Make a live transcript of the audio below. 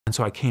And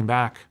so I came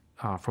back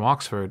from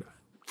Oxford,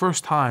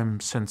 first time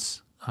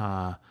since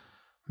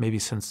maybe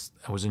since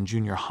I was in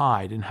junior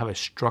high. I didn't have a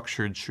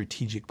structured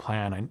strategic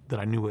plan that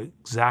I knew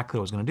exactly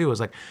what I was going to do. It was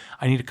like,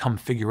 I need to come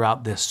figure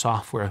out this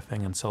software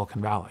thing in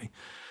Silicon Valley.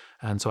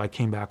 And so I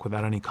came back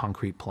without any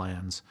concrete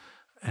plans.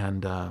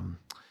 And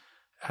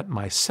at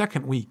my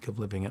second week of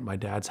living at my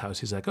dad's house,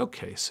 he's like,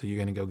 okay, so you're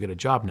going to go get a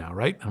job now,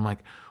 right? And I'm like,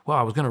 well,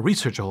 I was going to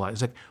research a whole lot.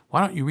 He's like,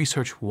 why don't you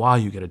research while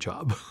you get a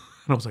job?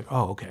 And I was like,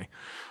 oh, okay.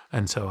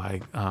 And so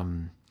I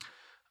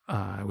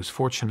was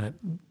fortunate.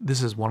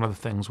 This is one of the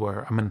things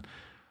where,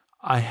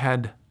 I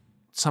had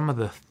some of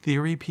the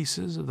theory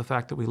pieces of the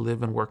fact that we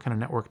live and work in a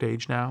networked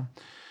age now.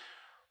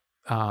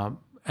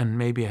 And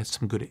maybe I had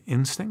some good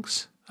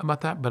instincts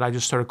about that, but I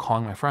just started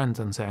calling my friends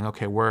and saying,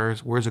 okay,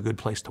 where's a good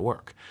place to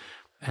work?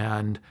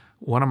 And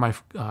one of my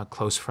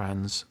close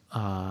friends,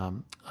 a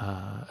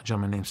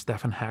gentleman named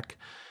Stefan Heck,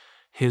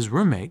 his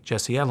roommate,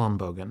 Jesse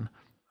Ellenbogen,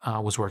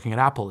 was working at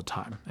Apple at the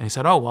time. And he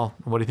said, oh, well,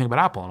 what do you think about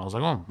Apple? And I was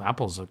like, oh,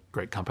 Apple's a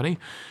great company.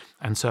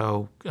 And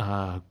so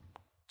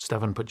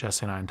Stefan put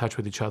Jesse and I in touch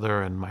with each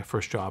other, and my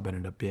first job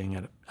ended up being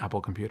at Apple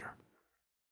Computer.